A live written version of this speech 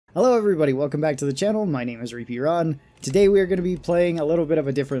Hello everybody, welcome back to the channel. My name is ReapeeRon. Today we are going to be playing a little bit of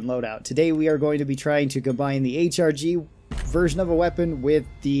a different loadout. Today we are going to be trying to combine the HRG version of a weapon with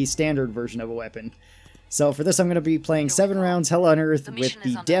the standard version of a weapon. So for this I'm going to be playing 7 rounds Hell on Earth with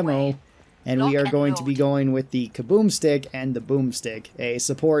the demo, and we are going to be going with the KaboomStick and the Boomstick, a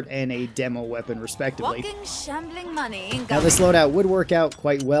support and a demo weapon respectively. Now this loadout would work out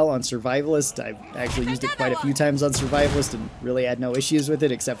quite well on Survivalist. I've actually used it quite a few times on Survivalist and really had no issues with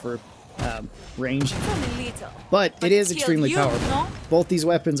it except for range. But it is extremely powerful. Both these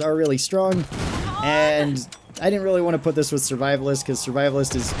weapons are really strong, and I didn't really want to put this with Survivalist because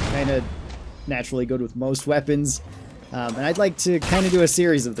Survivalist is kind of naturally good with most weapons. And I'd like to kind of do a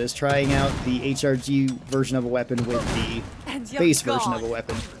series of this, trying out the HRG version of a weapon with the base version of a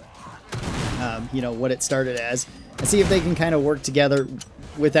weapon. You know, what it started as. And see if they can kind of work together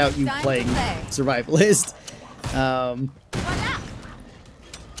without you playing Survivalist.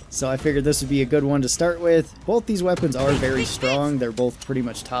 So I figured this would be a good one to start with. Both these weapons are very strong. They're both pretty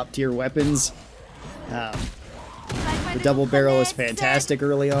much top tier weapons. The double barrel is fantastic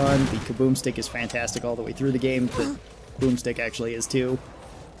early on. The KaboomStick is fantastic all the way through the game. The Boomstick actually is too.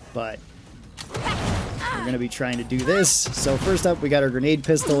 But we're going to be trying to do this. So first up we got our grenade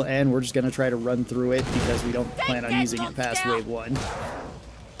pistol, and we're just going to try to run through it because we don't plan on using it past wave 1.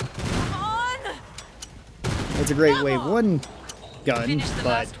 It's a great wave 1 gun,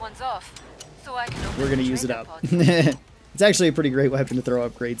 but we're going to use it up. It's actually a pretty great weapon to throw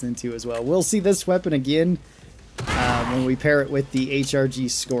upgrades into as well. We'll see this weapon again when we pair it with the HRG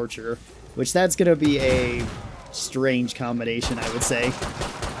Scorcher, which that's going to be a strange combination, I would say.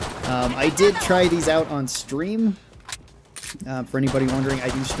 I did try these out on stream. For anybody wondering, I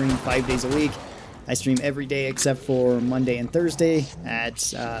do stream 5 days a week. I stream every day except for Monday and Thursday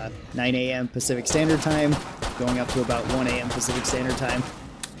at 9 a.m. Pacific Standard Time, going up to about 1 a.m. Pacific Standard Time.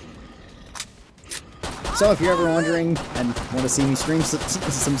 So if you're ever wondering and want to see me stream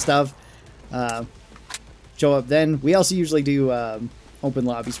some stuff, show up then. We also usually do open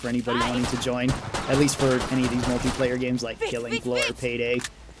lobbies for anybody wanting to join, at least for any of these multiplayer games like Killing Floor, Payday,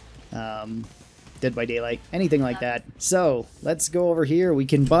 Dead by Daylight, anything like that. So let's go over here. We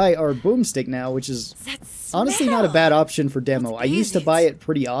can buy our Boomstick now, which is honestly not a bad option for demo. I used to buy it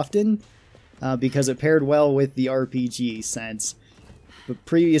pretty often because it paired well with the RPG sense, but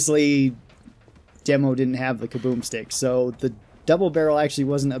previously demo didn't have the KaboomStick, so the double barrel actually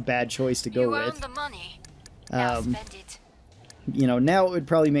wasn't a bad choice to go with. You know, now it would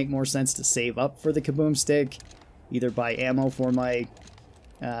probably make more sense to save up for the KaboomStick, either buy ammo for my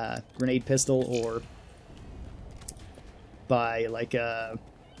grenade pistol or buy like the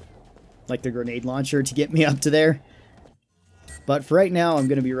grenade launcher to get me up to there. But for right now, I'm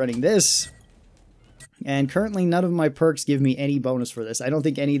going to be running this. And currently, none of my perks give me any bonus for this. I don't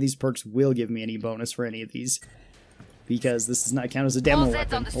think any of these perks will give me any bonus for any of these, because this does not count as a demo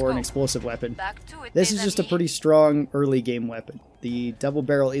weapon or an explosive weapon. This is just a pretty strong early game weapon. The double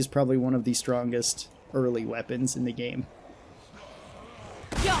barrel is probably one of the strongest early weapons in the game.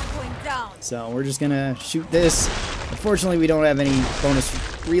 So we're just gonna shoot this. Unfortunately, we don't have any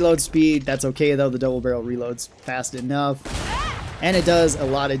bonus reload speed. That's okay though, the double barrel reloads fast enough. And it does a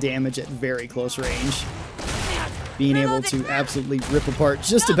lot of damage at very close range, being able to absolutely rip apart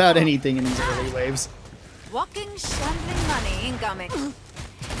just about anything in these early waves. Walking shambling money incoming.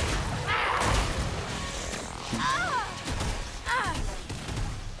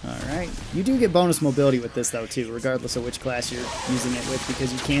 Alright. You do get bonus mobility with this though too, regardless of which class you're using it with,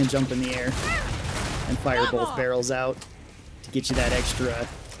 because you can jump in the air and fire both barrels out to get you that extra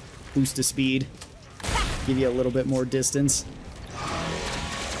boost of speed. Give you a little bit more distance.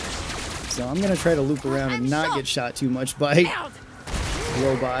 So I'm going to try to loop around and not get shot too much by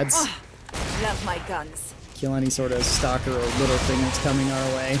robots. Love my guns. Kill any sort of stalker or little thing that's coming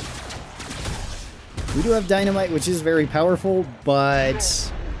our way. We do have dynamite, which is very powerful,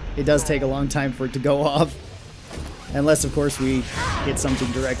 but it does take a long time for it to go off. Unless, of course, we hit something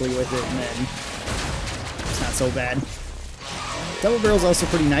directly with it, and then it's not so bad. Double barrel is also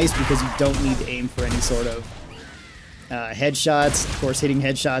pretty nice because you don't need to aim for any sort of headshots. Of course, hitting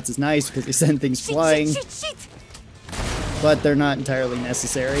headshots is nice because they send things flying, but they're not entirely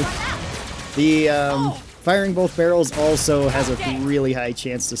necessary. The firing both barrels also has a really high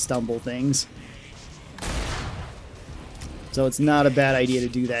chance to stumble things. So it's not a bad idea to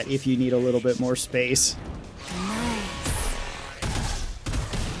do that if you need a little bit more space.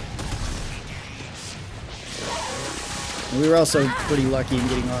 And we were also pretty lucky in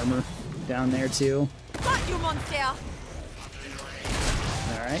getting armor down there too.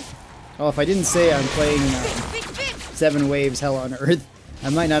 Alright. Oh, if I didn't say I'm playing 7 Waves Hell on Earth, I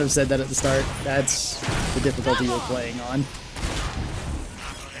might not have said that at the start. That's the difficulty we're playing on.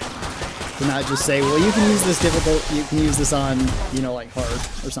 To not just say, well, you can use this you can use this on, you know, like hard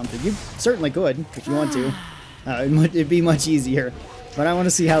or something. You certainly could if you want to. It'd be much easier. But I want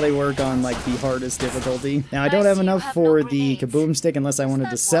to see how they work on like the hardest difficulty. Now I don't have enough for the KaboomStick unless I wanted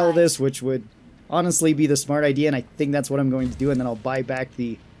to sell this, which would honestly be the smart idea, and I think that's what I'm going to do, and then I'll buy back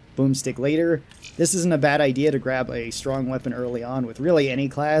the Boomstick later. This isn't a bad idea to grab a strong weapon early on with really any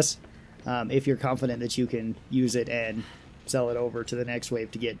class, if you're confident that you can use it and sell it over to the next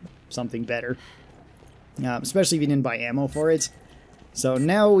wave to get something better. Especially if you didn't buy ammo for it. So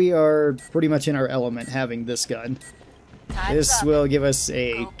now we are pretty much in our element having this gun. This will give us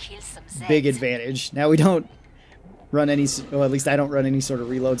a big advantage. Now we don't run any, well, at least I don't run any sort of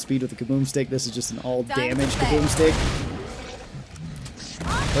reload speed with the KaboomStick. This is just an all damage KaboomStick.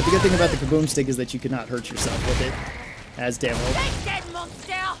 But the good thing about the KaboomStick is that you cannot hurt yourself with it as demo.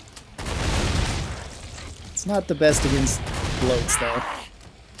 It's not the best against bloats though.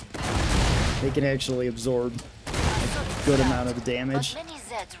 They can actually absorb a good amount of the damage.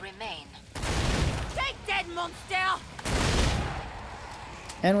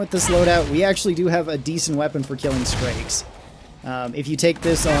 And with this loadout, we actually do have a decent weapon for killing Scrakes. If you take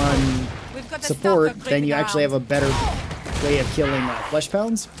this on support, then you actually have a better way of killing flesh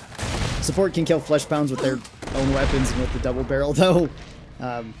pounds. Support can kill flesh pounds with their own weapons and with the double barrel, though.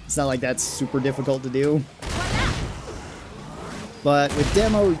 It's not like that's super difficult to do. But with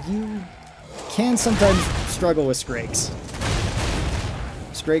demo, you can sometimes struggle with Scrakes.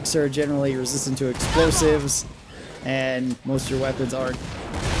 Scrakes are generally resistant to explosives, and most of your weapons aren't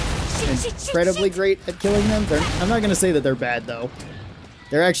incredibly great at killing them. I'm not going to say that they're bad, though.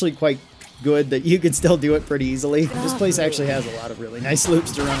 They're actually quite good that you can still do it pretty easily. This place actually has a lot of really nice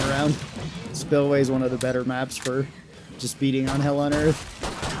loops to run around. Spillway is one of the better maps for just beating on Hell on Earth.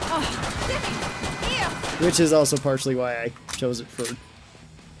 Which is also partially why I chose it for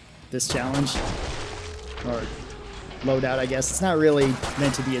this challenge. Or loadout, I guess. It's not really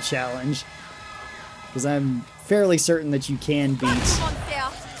meant to be a challenge. Because I'm fairly certain that you can beat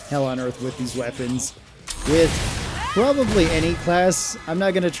Hell on Earth with these weapons. With probably any class. I'm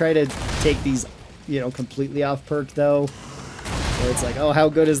not going to try to take these, you know, completely off perk, though. Where it's like, oh, how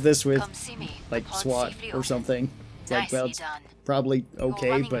good is this with, like, SWAT or something? It's like, well, it's probably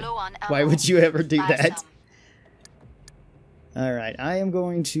okay, but why would you ever do that? Alright, I am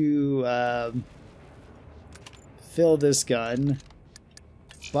going to fill this gun,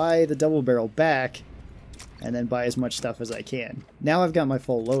 buy the double barrel back, and then buy as much stuff as I can. Now I've got my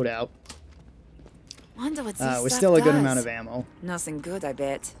full loadout. Wonder what this with stuff still a good does. amount of ammo. Nothing good, I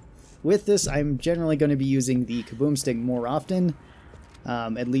bet. With this, I'm generally going to be using the KaboomStick more often,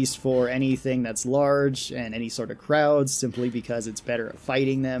 at least for anything that's large and any sort of crowds, simply because it's better at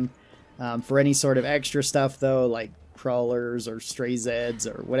fighting them. For any sort of extra stuff, though, like crawlers or stray Zeds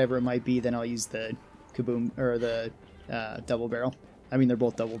or whatever it might be, then I'll use the Kaboom or the double barrel. I mean, they're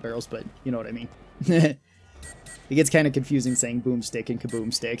both double barrels, but you know what I mean. It gets kind of confusing saying Boomstick and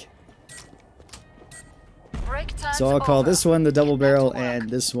KaboomStick. So I'll call this one the double barrel and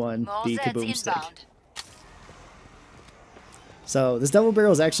this one the KaboomStick. So this double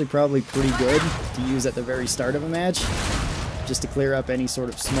barrel is actually probably pretty good to use at the very start of a match, just to clear up any sort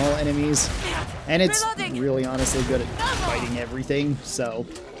of small enemies. And it's really honestly good at fighting everything, so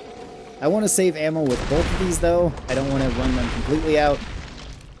I want to save ammo with both of these though. I don't want to run them completely out,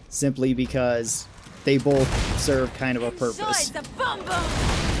 simply because they both serve kind of a purpose.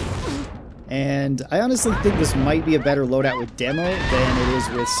 And I honestly think this might be a better loadout with demo than it is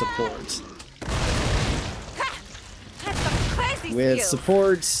with support. With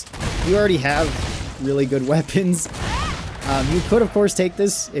support, you already have really good weapons. You could, of course, take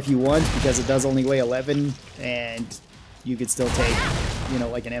this if you want, because it does only weigh 11, and you could still take, you know,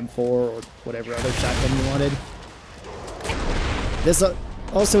 like an M4 or whatever other shotgun you wanted. This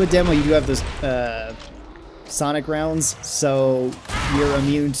also a demo, you do have this sonic rounds, so you're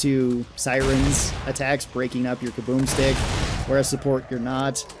immune to Sirens attacks breaking up your KaboomStick, whereas support you're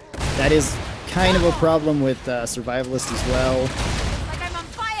not. That is kind of a problem with Survivalist as well. Like I'm on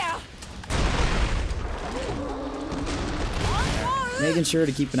fire. Making sure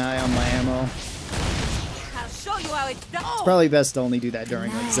to keep an eye on my ammo. I'll show you how it's done. It's probably best to only do that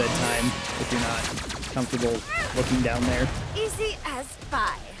during like Z time if you're not comfortable looking down there. Easy as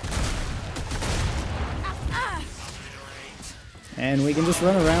pie. And we can just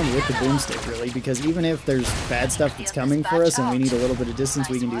run around with the Boomstick, really, because even if there's bad stuff that's coming for us and we need a little bit of distance,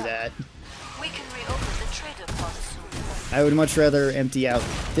 we can do that. I would much rather empty out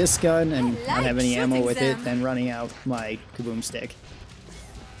this gun and not have any ammo with it than running out my KaboomStick.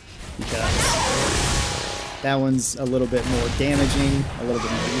 because that one's a little bit more damaging, a little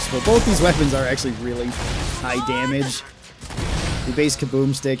bit more useful. Both these weapons are actually really high damage. The base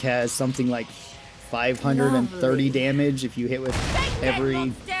KaboomStick has something like 530 damage if you hit with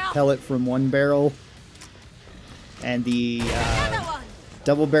every pellet from one barrel. And the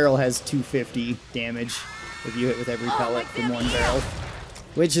double barrel has 250 damage if you hit with every pellet from one barrel.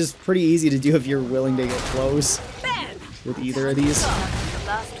 Which is pretty easy to do if you're willing to get close with either of these. The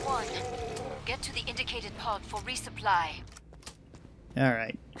last one. Get to the indicated pod for resupply.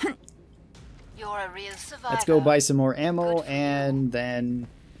 Alright. You're a real survivor. Let's go buy some more ammo, and then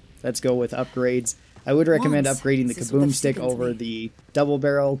let's go with upgrades. I would recommend upgrading the KaboomStick over the double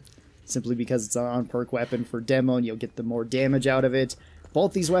barrel, simply because it's an on-perk weapon for demo and you'll get the more damage out of it.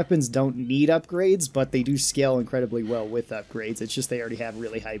 Both these weapons don't need upgrades, but they do scale incredibly well with upgrades. It's just they already have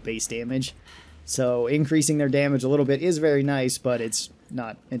really high base damage. So increasing their damage a little bit is very nice, but it's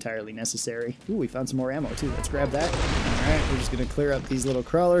not entirely necessary. Ooh, we found some more ammo too. Let's grab that. Alright, we're just going to clear up these little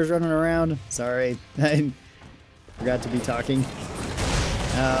crawlers running around. Sorry, I forgot to be talking.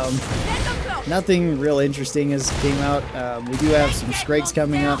 Nothing real interesting has came out. We do have some Scrakes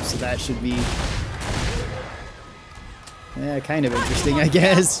coming up, so that should be kind of interesting, I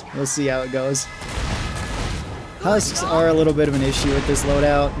guess. We'll see how it goes. Husks are a little bit of an issue with this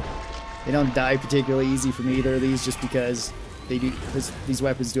loadout. They don't die particularly easy from either of these, just because they do. These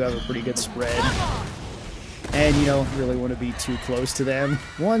weapons do have a pretty good spread, and you don't really want to be too close to them.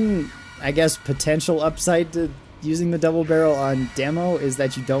 One, I guess, potential upside to using the double barrel on demo is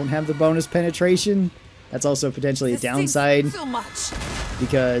that you don't have the bonus penetration. That's also potentially a downside,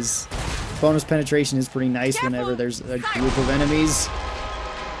 because bonus penetration is pretty nice whenever there's a group of enemies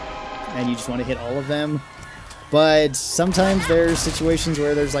and you just want to hit all of them. But sometimes there's situations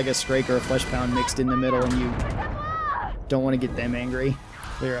where there's like a Scrake or a Flesh Pound mixed in the middle and you don't want to get them angry.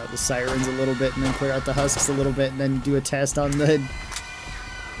 Clear out the Sirens a little bit and then clear out the Husks a little bit and then do a test on the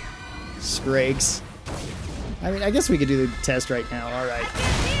Scrakes. I mean, I guess we could do the test right now. Alright.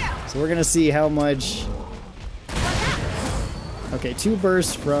 So we're going to see how much... Okay, 2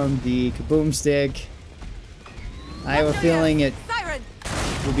 bursts from the KaboomStick. I have a feeling it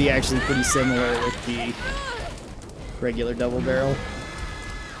will be actually pretty similar with the regular double barrel.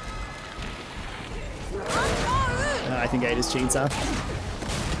 I think I just chainsaw.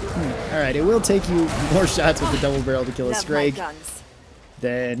 Alright, it will take you more shots with the double barrel to kill a Scrake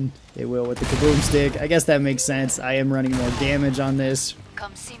than it will with the KaboomStick. I guess that makes sense. I am running more damage on this.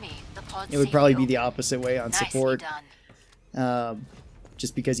 Come see me. The pod's It would probably be the opposite way on support.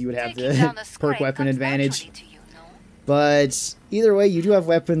 Just because you would have the perk weapon advantage. But either way, you do have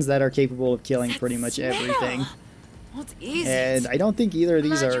weapons that are capable of killing pretty much everything. And I don't think either of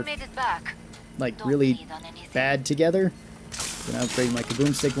these are like really bad together. I'm gonna upgrade my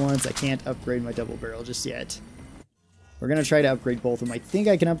KaboomStick once. I can't upgrade my double barrel just yet. We're gonna try to upgrade both of them. I think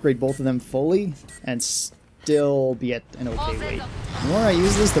I can upgrade both of them fully and still be at an okay weight. The more I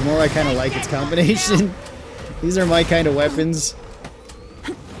use this, the more I kind of like its combination. These are my kind of weapons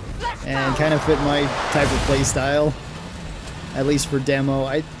and kind of fit my type of play style, at least for demo.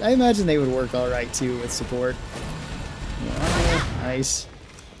 I imagine they would work alright too with support. Nice.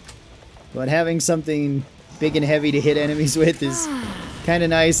 But having something big and heavy to hit enemies with is kind of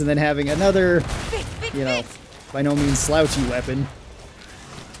nice, and then having another, you know, by no means slouchy weapon,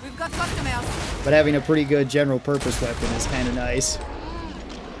 but having a pretty good general purpose weapon is kind of nice.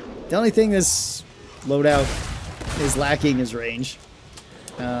 The only thing this loadout is lacking is range.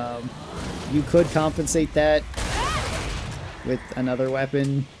 You could compensate that with another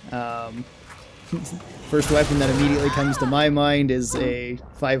weapon. First weapon that immediately comes to my mind is a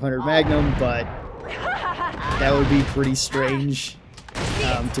 500 Magnum, but that would be pretty strange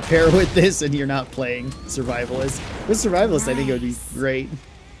to pair with this, and you're not playing Survivalist. With Survivalist, I think it would be great.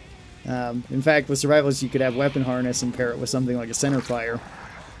 In fact, with Survivalist, you could have Weapon Harness and pair it with something like a Centerfire,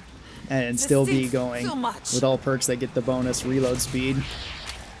 and still be going with all perks that get the bonus reload speed.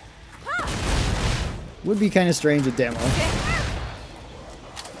 Would be kind of strange with demo.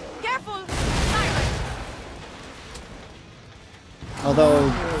 Although,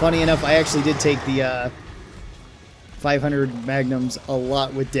 funny enough, I actually did take the 500 Magnums a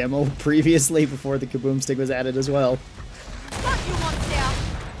lot with demo previously, before the KaboomStick was added as well.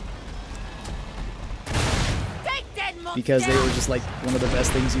 Because they were just like one of the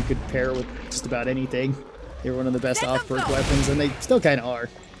best things you could pair with just about anything. They were one of the best off-perk weapons, and they still kind of are.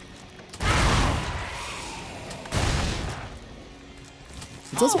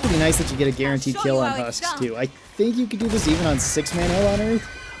 It's also pretty nice that you get a guaranteed kill on Husks, too. I think you could do this even on 6-man hell on Earth.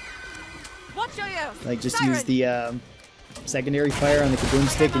 Like, just use the secondary fire on the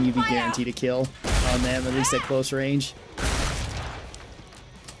KaboomStick and you'd be guaranteed a kill on them, at least at close range.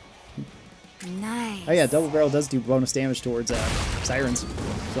 Nice. Oh yeah, double barrel does do bonus damage towards sirens,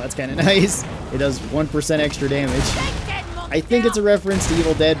 so that's kind of nice. It does 1% extra damage. I think it's a reference to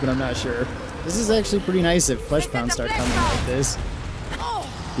Evil Dead, but I'm not sure. This is actually pretty nice if flesh pounds start coming like this,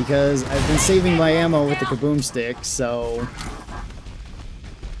 because I've been saving my ammo with the KaboomStick, so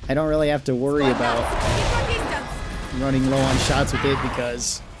I don't really have to worry about running low on shots with it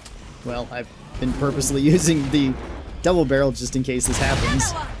because, well, I've been purposely using the double barrel just in case this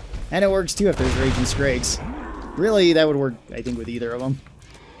happens. And it works too if there's Raging Scrakes. Really, that would work, I think, with either of them.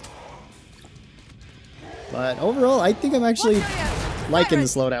 But overall, I think I'm actually liking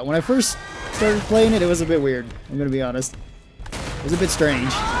this loadout. When I first started playing it, it was a bit weird. I'm gonna be honest. It was a bit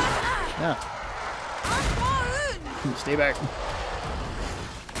strange. Yeah. Stay back.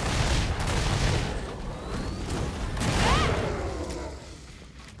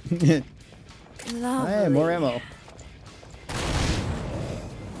 Hey, more ammo.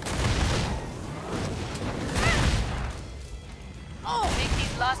 Make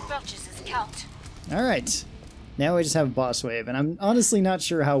these last purchases count. Alright. Now we just have boss wave, and I'm honestly not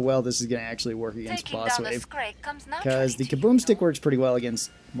sure how well this is going to actually work against Taking boss down a wave. scrake comes Because the naturally to you. KaboomStick works pretty well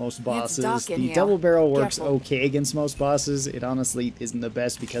against most bosses. dark in The here. double barrel works Careful. okay against most bosses. It honestly isn't the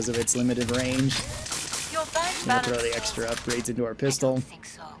best because of its limited range. Your band We'll throw balance the extra goes. upgrades into our I pistol. don't think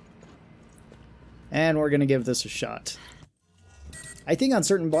so. And we're going to give this a shot. I think on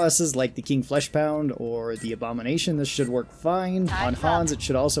certain bosses like the King Fleshpound or the Abomination, this should work fine. On Time's Hans, up. it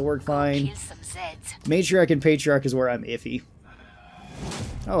should also work fine. Kill some Zeds. Matriarch and Patriarch is where I'm iffy.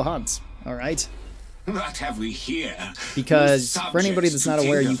 Oh, Hans. Alright. What have we here? Because No for anybody subjects that's to not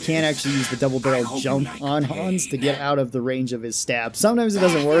aware, think you of can't it. actually use the double I barrel hope jump like on pain. Hans to get out of the range of his stab. Sometimes it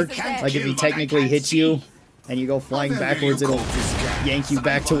doesn't work. Can't Like if he kill what I technically can't hits you see. and you go flying How the hell backwards, you it'll call this guy? yank you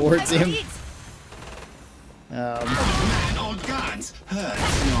back Cyborg. towards him. Man, old guns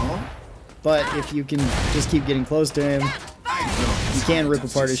hurts, no? But if you can just keep getting close to him, You can rip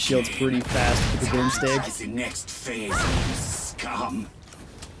apart his shields pretty fast with the boomstick. The next phase, you scum.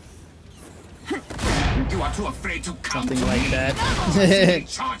 You are too afraid to come Something to like me. that.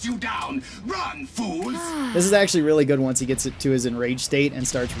 Charge you down. Run, fools. This is actually really good once he gets it to his enraged state and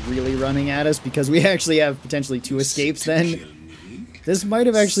starts really running at us, because we actually have potentially 2 escapes then. Kill me. This might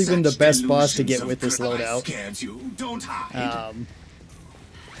have actually been the Such best boss to delusions get of with this I loadout. scared you. Don't hide.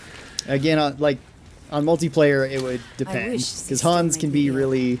 Again, on multiplayer, it would depend, wish because Sister Hans made can me be do it.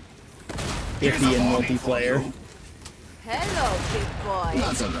 really Here's a iffy in warning for multiplayer. you. Hello, big boy.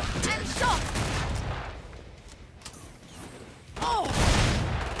 That's a lot dead.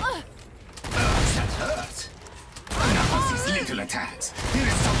 That hurt. Enough of these little attacks. There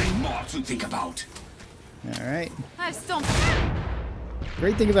is something more to think about. Alright. I've stomped.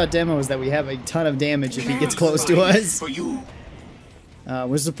 Great thing about Demo is that we have a ton of damage if he gets close to us. For you.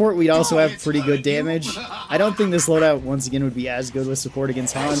 With support, we'd also have pretty good damage. I don't think this loadout, once again, would be as good with support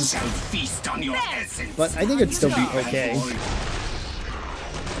against Hans, Shall feast on your essence. but I think it'd still be okay.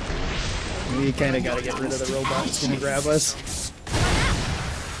 We kind of gotta get rid of the robot that's gonna grab us.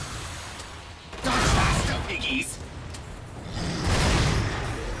 Dodge faster, piggies.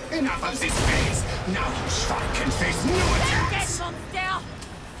 Enough of this phase. Now you shrunk can face new attacks. Get monster!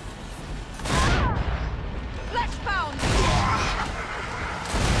 Flesh pound!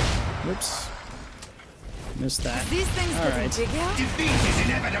 Whoops. Missed that. These things Alright. getting bigger? Defeat is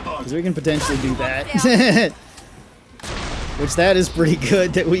inevitable. Because we can potentially do that. Which that is pretty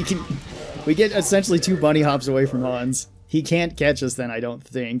good, that we get essentially 2 bunny hops away from Hans. He can't catch us then, I don't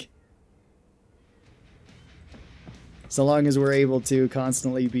think. So long as we're able to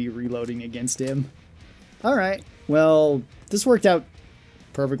constantly be reloading against him. Alright, well, this worked out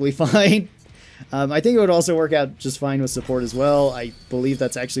perfectly fine. I think it would also work out just fine with support as well. I believe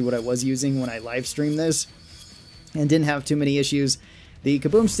that's actually what I was using when I live streamed this, and didn't have too many issues. The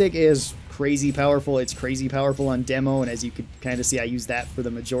KaboomStick is crazy powerful. It's crazy powerful on demo, and as you could kind of see, I used that for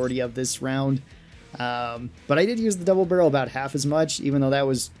the majority of this round. But I did use the double barrel about half as much, even though that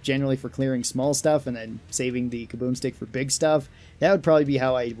was generally for clearing small stuff and then saving the KaboomStick for big stuff. That would probably be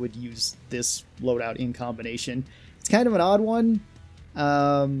how I would use this loadout in combination. It's kind of an odd one,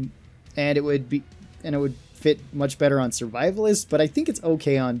 and it would fit much better on Survivalist, but I think it's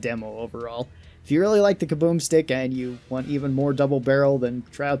okay on demo overall. If you really like the KaboomStick and you want even more double barrel, then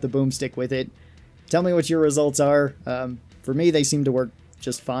try out the Boomstick with it. Tell me what your results are. For me, they seem to work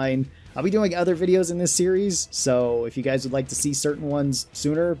just fine. I'll be doing other videos in this series, so if you guys would like to see certain ones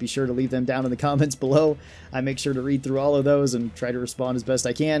sooner, be sure to leave them down in the comments below. I make sure to read through all of those and try to respond as best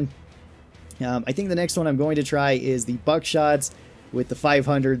I can. I think the next one I'm going to try is the buckshots with the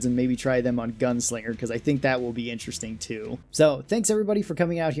 500s and maybe try them on Gunslinger, because I think that will be interesting too. So thanks everybody for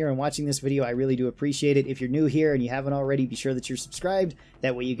coming out here and watching this video. I really do appreciate it. If you're new here and you haven't already, be sure that you're subscribed.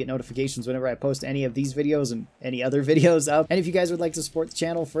 That way you get notifications whenever I post any of these videos and any other videos up. And if you guys would like to support the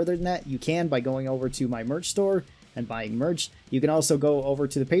channel further than that, you can by going over to my merch store and buying merch. You can also go over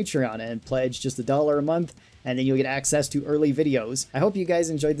to the Patreon and pledge just $1 a month, and then you'll get access to early videos. I hope you guys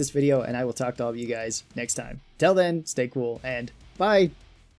enjoyed this video, and I will talk to all of you guys next time. Till then, stay cool, and bye!